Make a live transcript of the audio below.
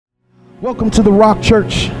Welcome to the Rock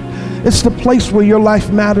Church. It's the place where your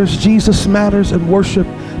life matters, Jesus matters, and worship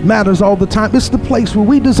matters all the time. It's the place where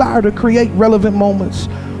we desire to create relevant moments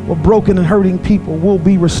where broken and hurting people will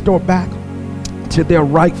be restored back to their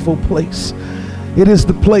rightful place. It is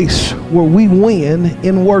the place where we win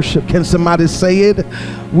in worship. Can somebody say it?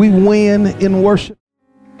 We win in worship.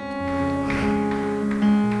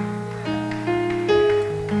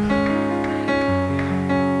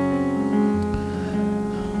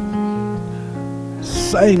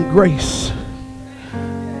 Saying grace.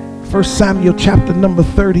 1 Samuel chapter number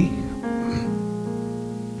 30.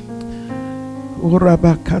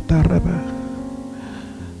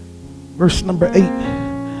 Verse number 8.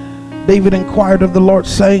 David inquired of the Lord,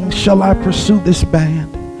 saying, shall I pursue this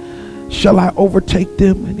band? Shall I overtake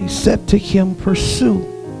them? And he said to him, pursue,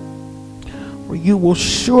 for you will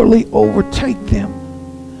surely overtake them,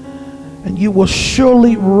 and you will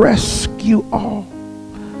surely rescue all.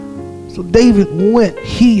 So David went,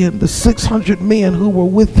 he and the 600 men who were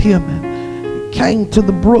with him, and came to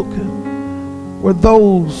the brook where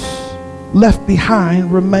those left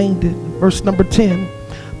behind remained. Verse number 10.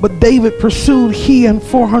 But David pursued, he and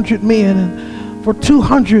 400 men, and for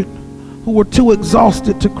 200 who were too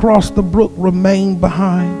exhausted to cross the brook remained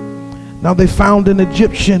behind. Now they found an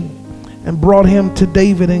Egyptian and brought him to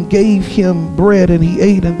David and gave him bread, and he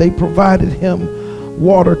ate, and they provided him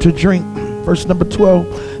water to drink. Verse number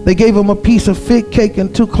 12. They gave him a piece of fig cake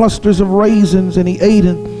and 2 clusters of raisins, and he ate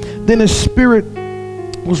it. Then his spirit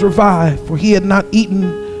was revived, for he had not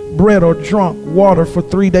eaten bread or drunk water for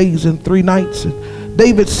 3 days and 3 nights. And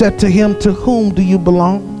David said to him, to whom do you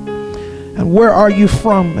belong? And where are you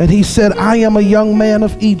from? And he said, I am a young man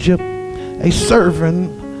of Egypt, a servant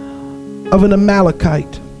of an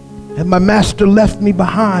Amalekite. And my master left me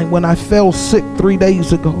behind when I fell sick 3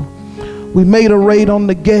 days ago. We made a raid on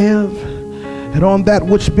Negev, and on that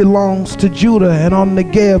which belongs to Judah, and on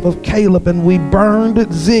Negev of Caleb, and we burned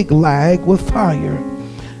Ziklag with fire.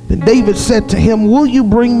 Then David said to him, will you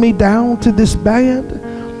bring me down to this band?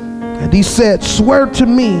 And he said, swear to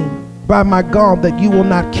me by my God that you will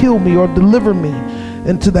not kill me or deliver me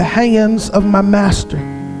into the hands of my master,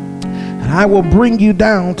 and I will bring you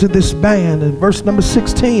down to this band. And verse number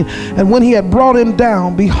 16, and when he had brought him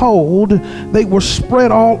down, behold, they were spread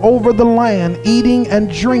all over the land, eating and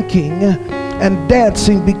drinking and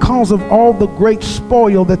dancing, because of all the great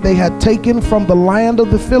spoil that they had taken from the land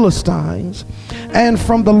of the Philistines and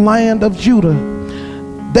from the land of Judah.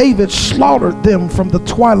 David slaughtered them from the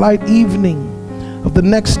twilight evening of the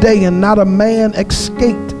next day, and not a man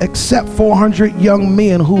escaped except 400 young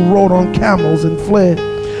men who rode on camels and fled.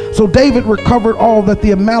 So David recovered all that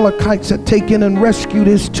the Amalekites had taken and rescued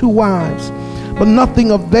his 2 wives, but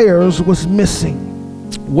nothing of theirs was missing,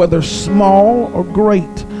 whether small or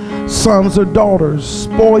great, sons or daughters,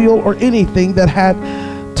 spoil or anything that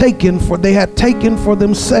they had taken for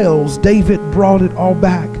themselves. David brought it all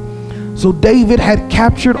back. So David had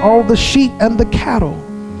captured all the sheep and the cattle,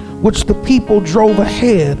 which the people drove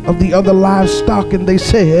ahead of the other livestock, and they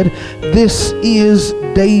said, this is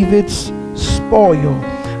David's spoil.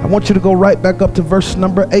 I want you to go right back up to verse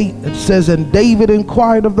number 8. It says, and David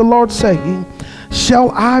inquired of the Lord, saying,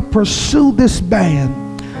 shall I pursue this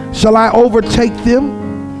band? Shall I overtake them?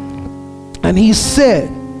 And he said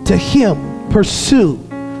to him, pursue,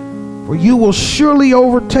 for you will surely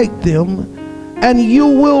overtake them, and you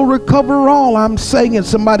will recover all. I'm saying it.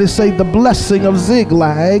 Somebody say, the blessing of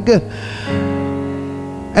Ziklag.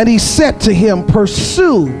 And he said to him,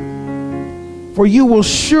 pursue, for you will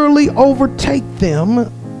surely overtake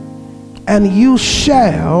them, and you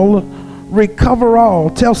shall recover all.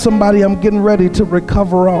 Tell somebody, I'm getting ready to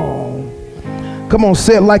recover all. Come on,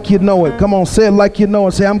 say it like you know it. Come on, say it like you know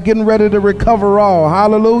it. Say, I'm getting ready to recover all.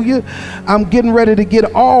 Hallelujah. I'm getting ready to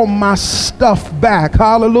get all my stuff back.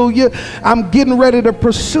 Hallelujah. I'm getting ready to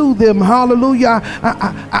pursue them. Hallelujah.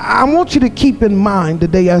 I want you to keep in mind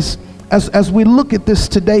today, as we look at this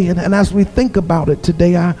today, and as we think about it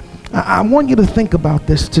today, I want you to think about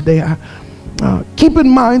this today. Keep in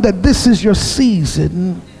mind that this is your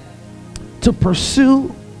season to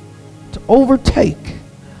pursue, to overtake,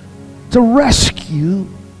 to rescue,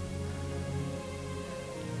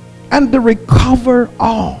 and to recover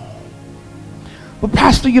all. But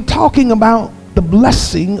Pastor, you're talking about the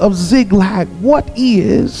blessing of Ziklag. What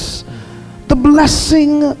is the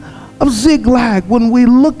blessing of Ziklag? When we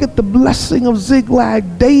look at the blessing of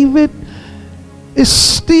Ziklag, David is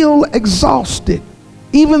still exhausted.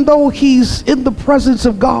 even though he's in the presence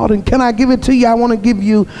of God. And can I give it to you? I want to give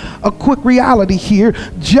you a quick reality here.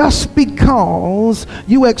 Just because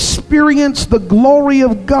you experience the glory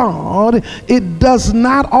of God, it does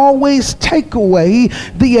not always take away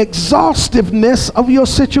the exhaustiveness of your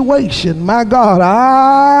situation. My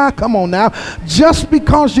God, come on now. Just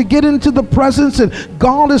because you get into the presence and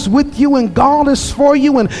God is with you and God is for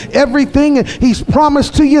you and everything and he's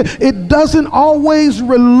promised to you, it doesn't always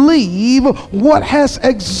relieve what has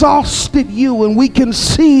exhausted you. And we can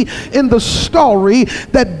see in the story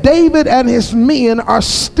that David and his men are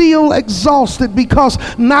still exhausted because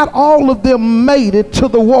not all of them made it to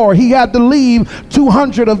the war. He had to leave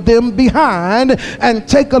 200 of them behind and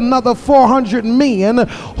take another 400 men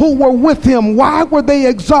who were with him. Why were they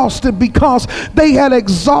exhausted? Because they had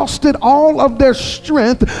exhausted all of their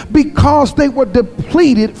strength, because they were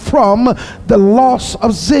depleted from the loss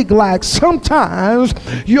of Ziklag. Sometimes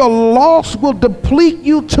your loss will deplete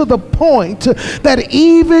you to the point that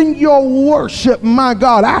even your worship, my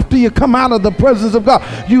God, after you come out of the presence of God,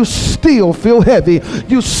 you still feel heavy.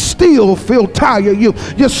 You still feel tired.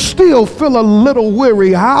 You still feel a little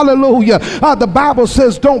weary. Hallelujah. The Bible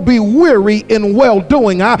says don't be weary in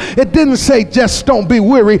well-doing. It didn't say just don't be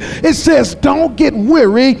weary. It says don't get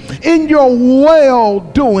weary in your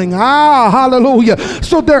well-doing. Hallelujah.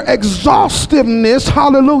 So their exhaustiveness,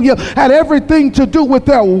 hallelujah, had everything to do with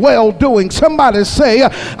their well-doing. Somebody say,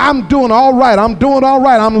 I'm doing all right. I'm doing all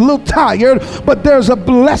right. I'm a little tired, but there's a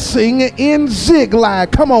blessing in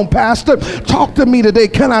Ziklag. Come on, Pastor. Talk to me today.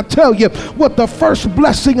 Can I tell you what the first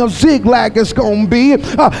blessing of Ziklag is going to be?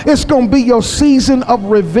 It's going to be your season of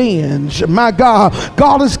revenge. My God,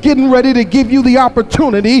 God is getting ready to give you the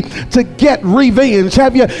opportunity to get revenge.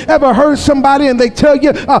 Have you ever heard somebody and they tell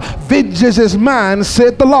you, vengeance is mine,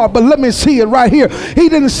 said the Lord? But let me see it right here. He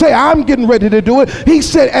didn't say, I'm getting ready to do it. He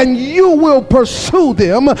said, and you will pursue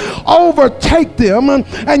them, overtake them,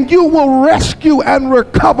 and you will rescue and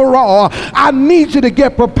recover all. I need you to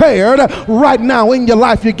get prepared right now in your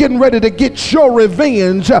life. You're getting ready to get your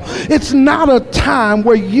revenge. It's not a time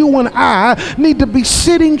where you and I need to be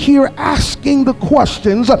sitting here asking the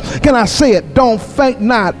questions. Can I say it? Don't faint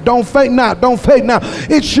not. Don't faint not. Don't faint not.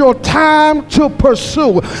 It's your time to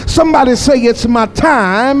pursue. Somebody say, it's my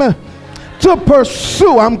time to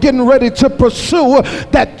pursue. I'm getting ready to pursue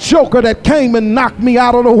that joker that came and knocked me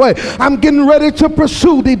out of the way. I'm getting ready to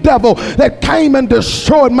pursue the devil that came and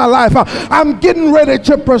destroyed my life. I'm getting ready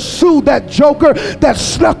to pursue that joker that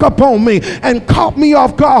snuck up on me and caught me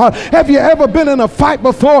off guard. Have you ever been in a fight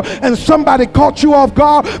before and somebody caught you off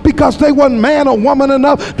guard because they weren't man or woman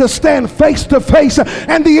enough to stand face to face,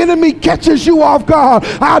 and the enemy catches you off guard?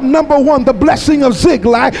 Number one, the blessing of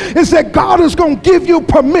Ziklag is that God is going to give you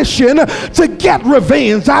permission to get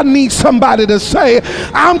revenge. I need somebody to say,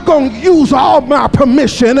 I'm going to use all my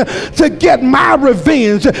permission to get my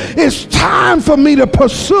revenge. It's time for me to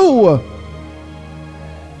pursue.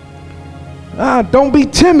 Don't be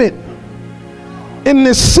timid in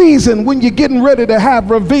this season when you're getting ready to have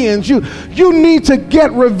revenge. You need to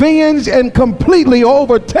get revenge and completely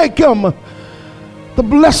overtake them. The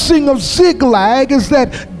blessing of Ziklag is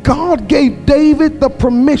that God gave David the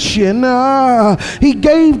permission. He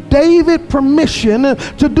gave David permission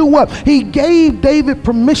to do what? He gave David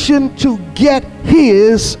permission to get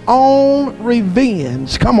his own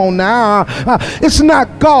revenge. Come on now. It's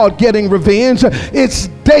not God getting revenge. It's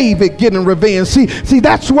David getting revenge. See,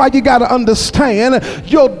 that's why you got to understand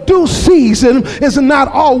your due season is not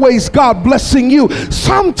always God blessing you.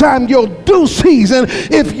 Sometimes your due season,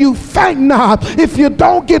 if you faint not, if you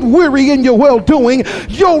don't get weary in your well-doing,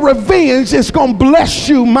 your revenge is going to bless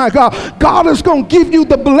you. My God, God is going to give you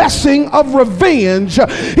the blessing of revenge.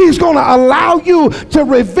 He's going to allow you to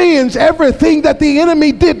revenge everything that the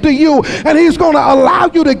enemy did to you, and he's going to allow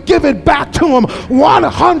you to give it back to him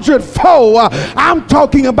 100-fold. I'm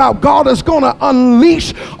talking about God is going to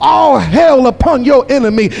unleash all hell upon your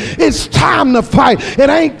enemy. It's time to fight. It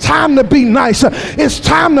ain't time to be nice. It's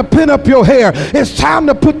time to pin up your hair. It's time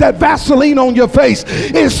to put that Vaseline on your face.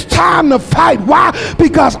 It's time to fight. Why?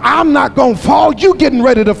 Because I'm not going to fall. You getting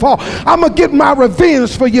ready to fall. I'm going to get my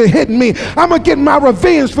revenge for you hitting me. I'm going to get my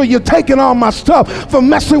revenge for you taking all my stuff, for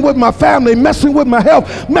messing with my family, messing with my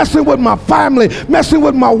health, messing with my family, messing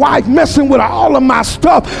with my wife, messing with all of my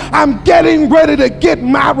stuff. I'm getting ready to get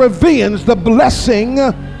my revenge. The blessing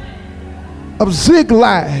of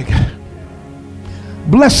Ziklag.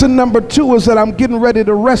 Blessing number 2 is that I'm getting ready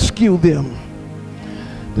to rescue them.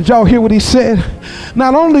 Did y'all hear what he said?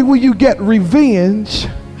 Not only will you get revenge,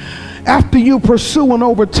 after you pursue and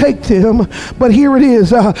overtake them, but here it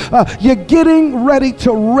is, you're getting ready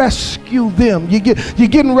to rescue them. You're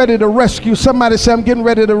getting ready to rescue. Somebody say, I'm getting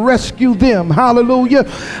ready to rescue them. Hallelujah.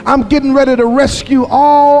 I'm getting ready to rescue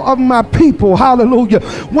all of my people. Hallelujah.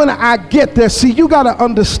 When I get there, see, you got to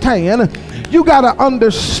understand. You got to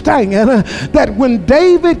understand that when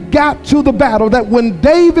David got to the battle, that when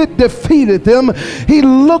David defeated them, he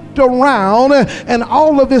looked around and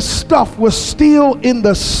all of his stuff was still in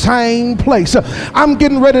the same place. I'm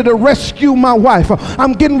getting ready to rescue my wife.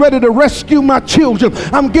 I'm getting ready to rescue my children.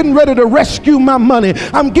 I'm getting ready to rescue my money.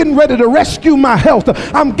 I'm getting ready to rescue my health.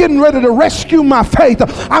 I'm getting ready to rescue my faith.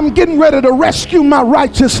 I'm getting ready to rescue my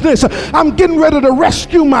righteousness. I'm getting ready to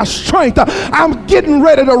rescue my strength. I'm getting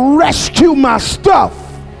ready to rescue my stuff.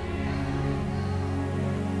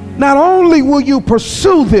 Not only will you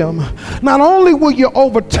pursue them, not only will you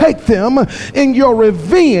overtake them in your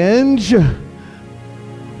revenge,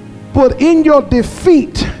 but in your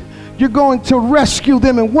defeat, you're going to rescue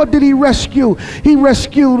them. And what did he rescue? He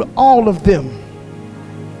rescued all of them.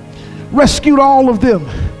 Rescued all of them.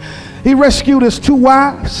 He rescued his 2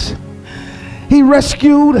 wives. He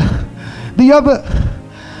rescued the other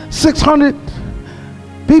 600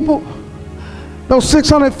 people. Those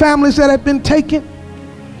 600 families that had been taken.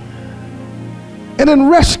 And in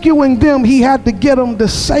rescuing them, he had to get them to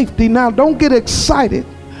safety. Now, don't get excited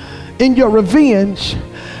in your revenge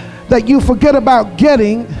that you forget about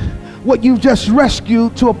getting what you just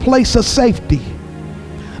rescued to a place of safety.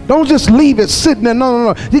 Don't just leave it sitting there.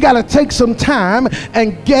 No. You got to take some time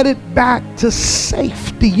and get it back to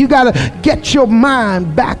safety. You got to get your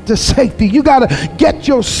mind back to safety. You got to get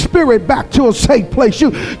your spirit back to a safe place.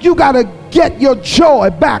 You got to get your joy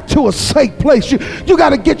back to a safe place. You got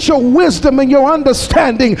to get your wisdom and your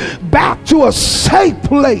understanding back to a safe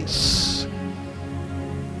place.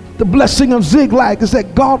 The blessing of Ziklag is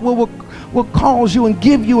that God will cause you and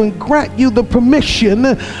give you and grant you the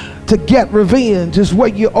permission to get revenge, is where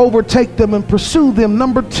you overtake them and pursue them.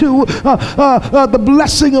 Number 2, the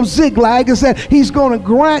blessing of Ziklag is that he's going to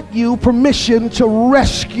grant you permission to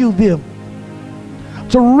rescue them,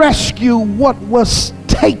 to rescue what was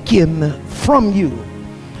taken from you.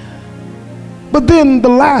 But then the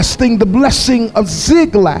last thing, the blessing of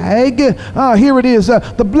Ziklag, here it is.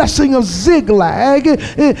 The blessing of Ziklag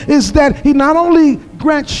is that he not only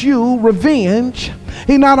grants you revenge,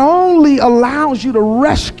 he not only allows you to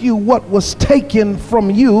rescue what was taken from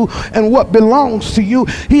you and what belongs to you,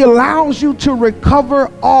 he allows you to recover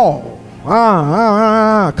all.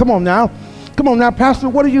 Come on now. Come on now, Pastor,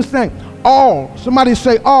 what do you think? All. Somebody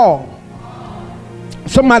say all.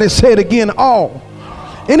 Somebody say it again, all.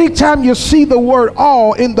 Anytime you see the word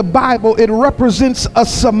all in the Bible, it represents a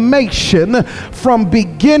summation from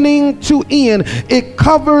beginning to end. It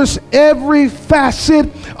covers every facet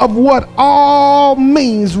of what all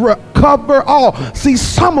means. Recover all. See,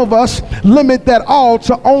 some of us limit that all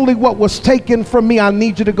to only what was taken from me. I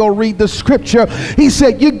need you to go read the scripture. He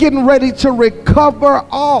said, you're getting ready to recover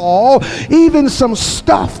all, even some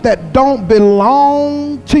stuff that don't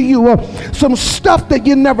belong to you, some stuff that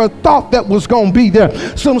you never thought that was going to be there,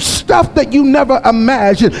 some stuff that you never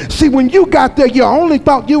imagined. See, when you got there, you only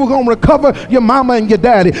thought you were going to recover your mama and your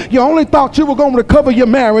daddy. You only thought you were going to recover your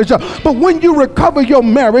marriage. But when you recover your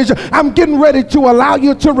marriage, I'm getting ready to allow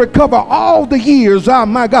you to recover all the years, oh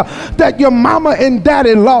my God, that your mama and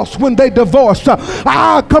daddy lost when they divorced.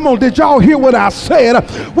 Come on, did y'all hear what I said?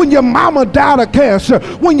 When your mama died of cancer,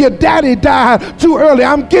 when your daddy died too early,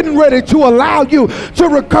 I'm getting ready to allow you to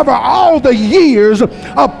recover all the years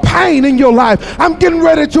of pain in your life. I'm getting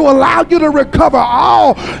ready to allow you to recover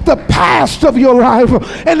all the past of your life,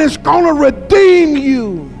 and it's going to redeem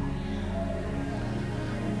you.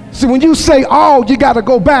 See, when you say all, you got to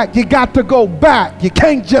go back. You got to go back. You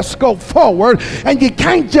can't just go forward, and you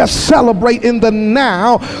can't just celebrate in the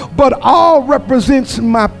now, but all represents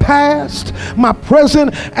my past, my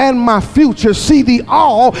present, and my future. See, the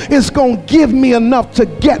all is going to give me enough to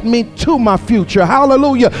get me to my future.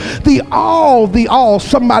 Hallelujah. The all,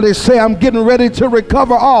 somebody say, I'm getting ready to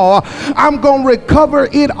recover all. I'm going to recover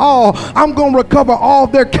it all. I'm going to recover all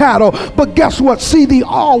their cattle. But guess what? See, the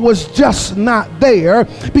all was just not there,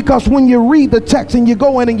 because when you read the text and you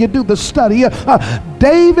go in and you do the study,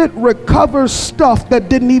 David recovers stuff that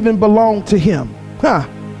didn't even belong to him.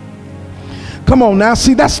 Come Come on now.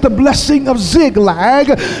 See, that's the blessing of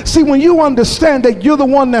Ziklag. See, when you understand that you're the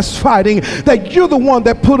one that's fighting, that you're the one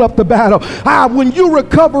that put up the battle, when you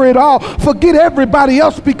recover it all, forget everybody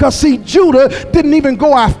else, because see, Judah didn't even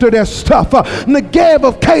go after their stuff. Negev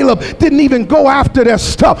of Caleb didn't even go after their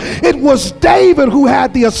stuff. It was David who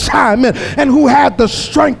had the assignment and who had the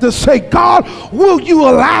strength to say, God, will you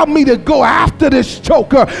allow me to go after this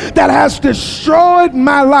joker that has destroyed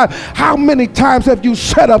my life? How many times have you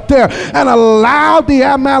sat up there and allowed the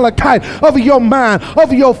Amalekite of your mind,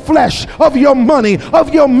 of your flesh, of your money,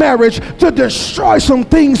 of your marriage to destroy some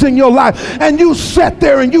things in your life, and you sat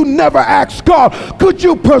there and you never asked God, could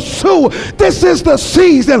you pursue? This is the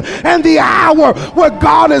season and the hour where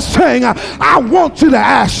God is saying, I want you to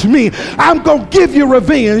ask me. I'm going to give you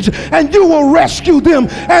revenge, and you will rescue them,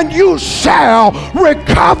 and you shall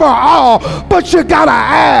recover all. But you got to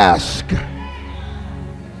ask.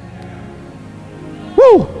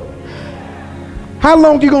 Woo! How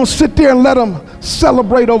long you going to sit there and let them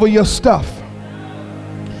celebrate over your stuff?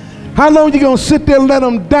 How long you going to sit there and let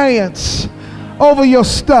them dance over your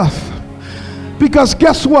stuff? Because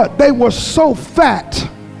guess what? They were so fat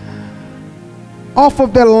off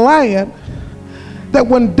of their land that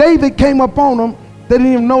when David came up on them, they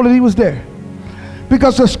didn't even know that he was there.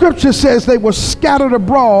 Because the scripture says they were scattered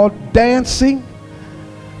abroad, dancing.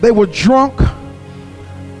 They were drunk,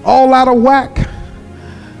 all out of whack.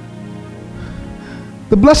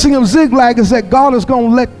 The blessing of Ziklag is that God is going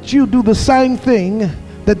to let you do the same thing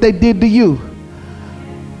that they did to you.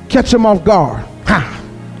 Catch them off guard. Ha.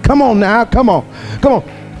 Come on now, come on, come on.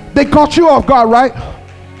 They caught you off guard, right?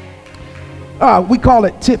 We call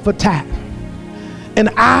it tit for tat. An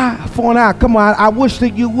eye for an eye. Come on, I wish that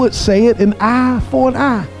you would say it. An eye for an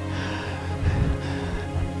eye.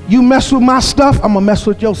 You mess with my stuff, I'm gonna mess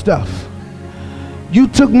with your stuff. You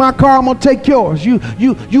took my car, I'm gonna take yours.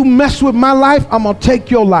 You mess with my life, I'm gonna take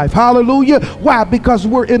your life. Hallelujah. Why? Because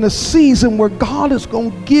we're in a season where God is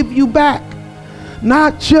gonna give you back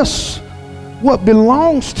not just what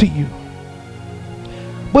belongs to you,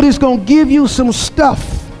 but He's gonna give you some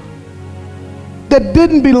stuff that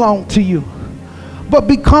didn't belong to you. But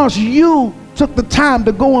because you took the time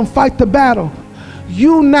to go and fight the battle,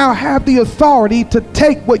 you now have the authority to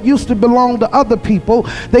take what used to belong to other people.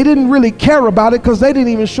 They didn't really care about it because they didn't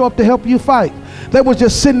even show up to help you fight. They was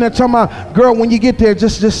just sitting there talking about, girl, when you get there,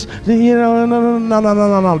 just you know,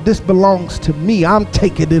 no. This belongs to me. I'm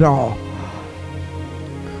taking it all.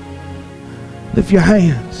 Lift your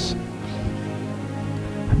hands.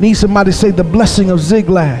 I need somebody to say the blessing of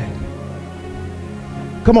Ziklag.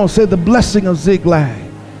 Come on, say the blessing of Ziklag.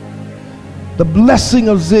 The blessing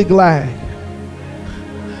of Ziklag.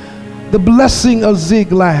 The blessing of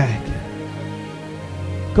Ziklag.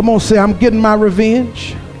 Come on, say, I'm getting my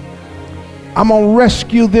revenge. I'm going to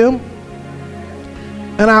rescue them.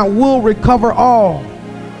 And I will recover all.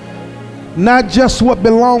 Not just what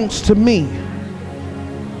belongs to me,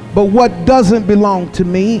 but what doesn't belong to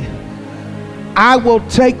me. I will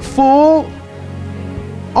take full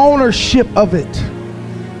ownership of it.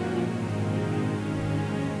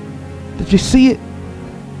 Did you see it?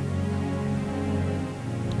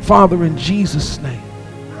 Father, in Jesus' name,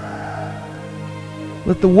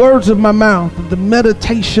 let the words of my mouth and the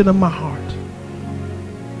meditation of my heart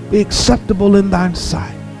be acceptable in thine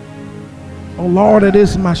sight. Oh Lord, it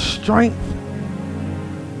is my strength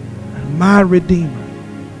and my Redeemer.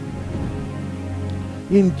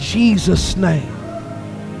 In Jesus' name.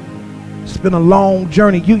 It's been a long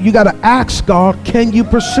journey. You got to ask God, can you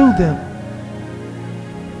pursue them?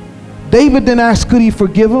 David didn't ask, could he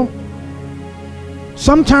forgive him?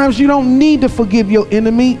 Sometimes you don't need to forgive your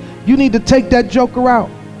enemy. You need to take that joker out.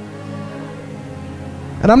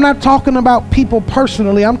 And I'm not talking about people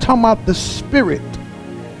personally. I'm talking about the spirit.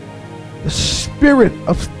 The spirit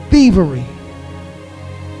of thievery.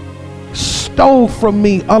 Stole from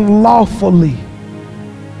me unlawfully.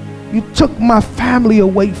 You took my family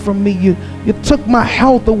away from me. You took my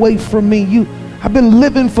health away from me. I've been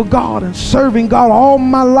living for God and serving God all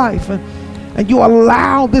my life. And you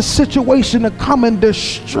allow this situation to come and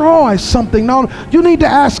destroy something. Now, you need to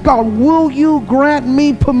ask God, will you grant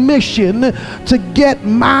me permission to get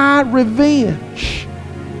my revenge?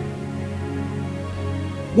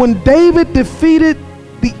 When David defeated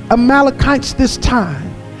the Amalekites this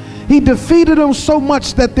time, he defeated them so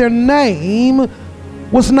much that their name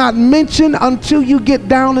was not mentioned until you get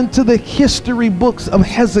down into the history books of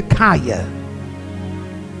Hezekiah.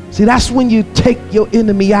 See, that's when you take your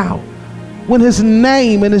enemy out. when his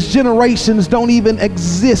name and his generations don't even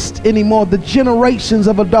exist anymore. The generations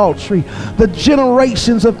of adultery, the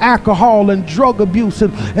generations of alcohol and drug abuse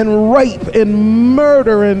and rape and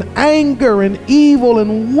murder and anger and evil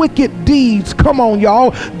and wicked deeds. Come on,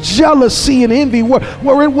 y'all. Jealousy and envy,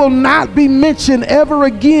 where it will not be mentioned ever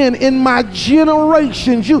again in my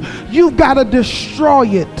generations. You've got to destroy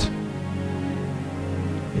it.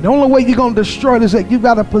 And the only way you're going to destroy it is that you've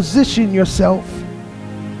got to position yourself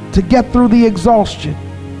to get through the exhaustion,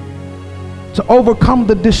 to overcome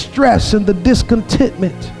the distress and the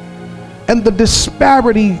discontentment and the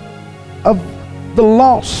disparity of the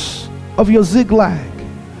loss of your Ziklag.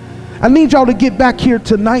 I need y'all to get back here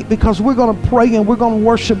tonight, because we're going to pray and we're going to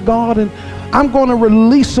worship God, and I'm going to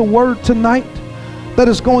release a word tonight that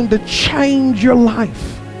is going to change your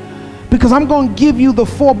life, because I'm going to give you the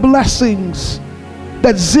 4 blessings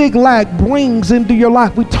that Ziklag brings into your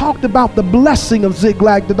life. We talked about the blessing of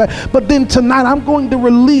Ziklag today, but then tonight I'm going to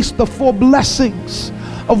release the 4 blessings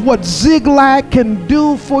of what Ziklag can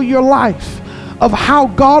do for your life, of how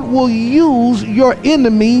God will use your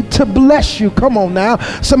enemy to bless you. Come on now.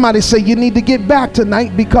 Somebody say you need to get back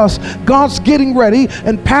tonight, because God's getting ready,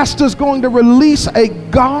 and Pastor's going to release a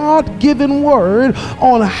God-given word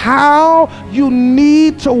on how you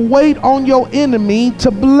need to wait on your enemy to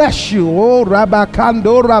bless you. Oh,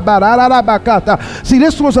 see,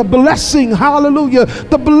 this was a blessing. Hallelujah.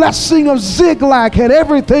 The blessing of Ziklag had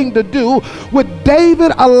everything to do with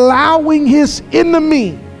David allowing his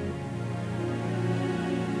enemy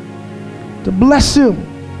to bless him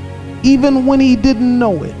even when he didn't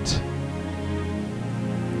know it.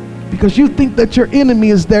 Because you think that your enemy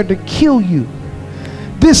is there to kill you.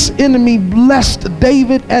 This enemy blessed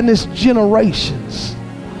David and his generations.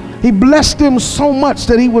 He blessed him so much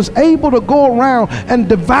that he was able to go around and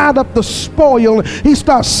divide up the spoil. He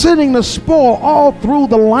started sending the spoil all through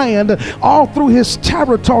the land, all through his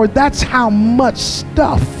territory. That's how much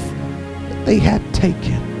stuff they had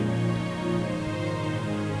taken.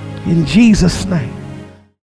 In Jesus' name.